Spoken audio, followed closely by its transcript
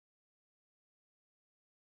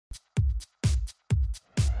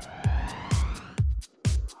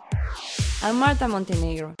I'm Marta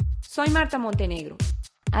Montenegro. Soy Marta Montenegro.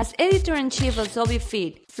 As editor-in-chief of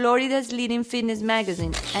SoBeFit, Florida's leading fitness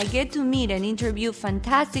magazine, I get to meet and interview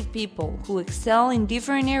fantastic people who excel in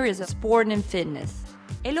different areas of sport and fitness.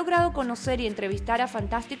 He logrado conocer y entrevistar a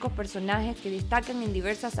fantásticos personajes que destacan en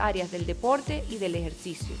diversas áreas del deporte y del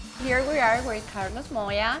ejercicio. Here we are with Carlos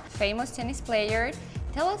Moya, famous tennis player.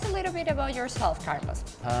 Tell us a little bit about yourself, Carlos.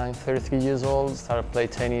 I'm 33 years old, started playing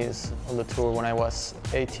tennis on the tour when I was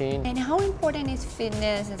 18. And how important is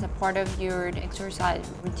fitness as a part of your exercise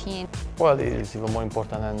routine? Well, it is even more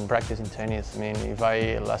important than practicing tennis. I mean, if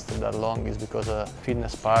I lasted that long, it's because of the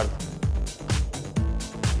fitness part.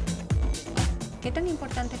 ¿Qué tan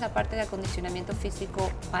importante es la parte de acondicionamiento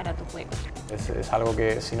físico para tu juego? Es algo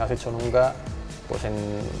que si no has hecho nunca, pues en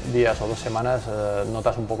días o 2 semanas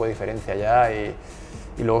notas un poco de diferencia ya y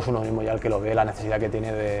luego es uno mismo ya el que lo ve, la necesidad que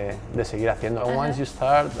tiene de seguir haciendo. Once you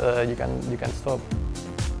start, you can stop.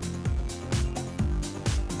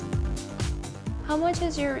 How much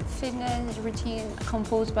is your fitness routine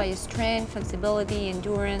composed by strength, flexibility,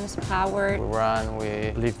 endurance, power? We run,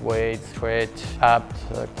 we lift weights, stretch, abs,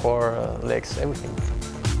 core, legs, everything.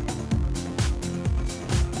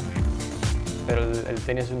 Pero el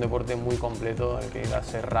tenis es un deporte muy completo, el que necesita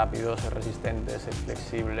ser rápido, ser resistente, ser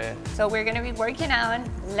flexible. So we're going to be working on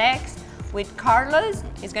legs with Carlos.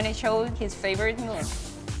 He's going to show his favorite move.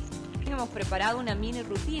 Hemos preparado una mini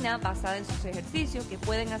rutina basada en sus ejercicios que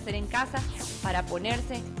pueden hacer en casa para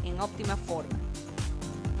ponerse en óptima forma.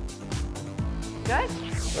 Good?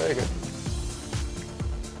 Very good.